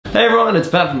Hey everyone, it's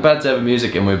Pat from Pat's Ever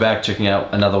Music, and we're back checking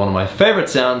out another one of my favorite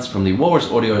sounds from the Walrus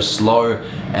Audio slow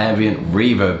ambient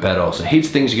reverb pedal. So heaps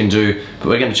of things you can do, but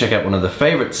we're going to check out one of the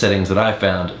favorite settings that I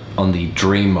found on the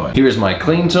Dream mode. Here is my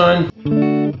clean tone.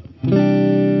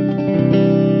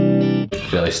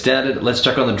 Fairly standard. Let's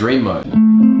check on the Dream mode.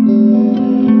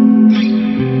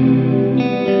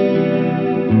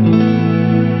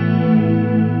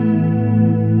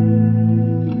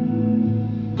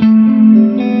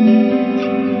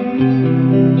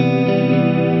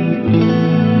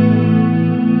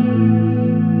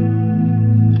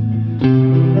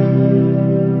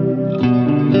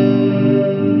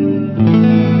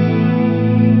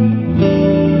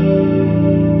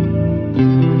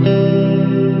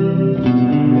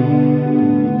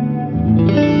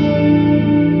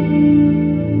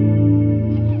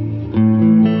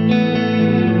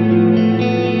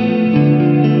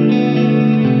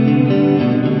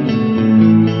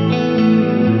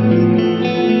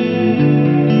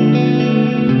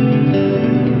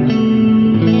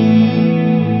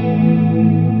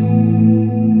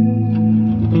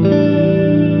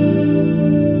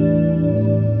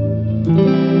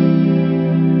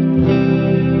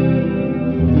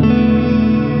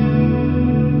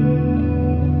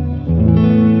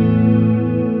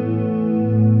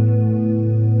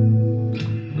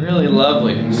 Really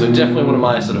lovely. So definitely one of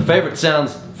my sort of favorite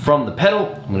sounds from the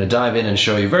pedal. I'm going to dive in and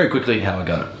show you very quickly how I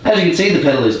got it. As you can see, the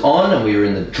pedal is on and we are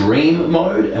in the Dream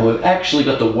mode, and we've actually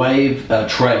got the wave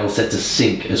trail set to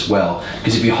sync as well.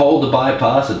 Because if you hold the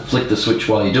bypass and flick the switch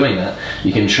while you're doing that,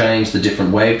 you can change the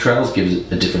different wave trails, gives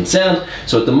it a different sound.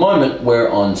 So at the moment we're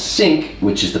on sync,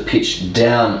 which is the pitch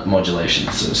down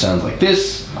modulation. So it sounds like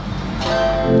this.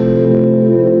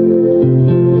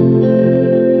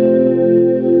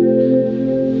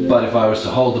 But if I was to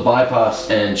hold the bypass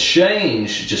and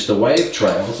change just the wave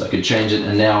trails, I could change it,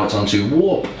 and now it's onto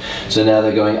warp. So now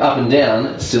they're going up and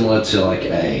down, similar to like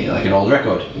an old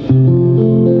record. It's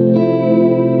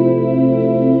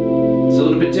a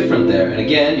little bit different there. And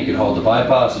again, you could hold the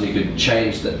bypass and you could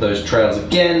change those trails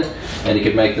again, and you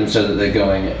could make them so that they're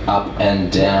going up and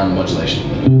down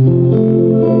modulation.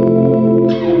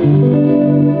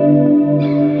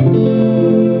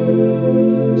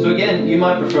 You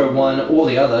might prefer one or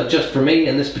the other. Just for me,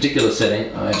 in this particular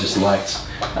setting, I just liked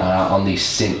on the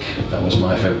sync. That was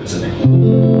my favorite setting.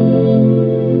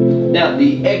 Now,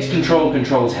 the X control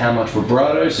controls how much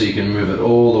vibrato, so you can move it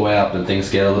all the way up and things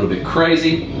get a little bit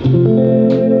crazy.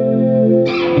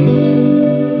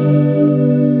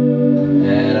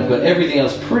 And I've got everything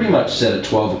else pretty much set at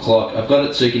 12 o'clock. I've got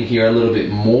it so you can hear a little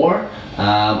bit more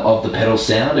of the pedal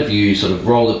sound. If you sort of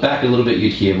roll it back a little bit,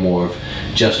 you'd hear more of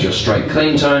just your straight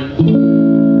clean tone.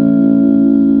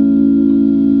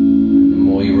 The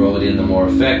more you roll it in, the more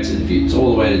effect. And if it's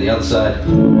all the way to the other side,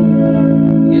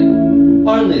 you get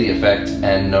only the effect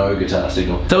and no guitar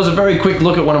signal. That was a very quick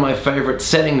look at one of my favorite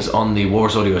settings on the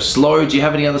Walrus Audio Slow. Do you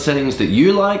have any other settings that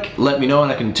you like? Let me know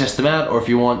and I can test them out. Or if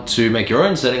you want to make your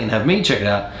own setting and have me check it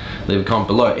out, leave a comment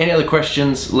below. Any other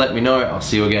questions, let me know. I'll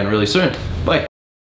see you again really soon. Bye.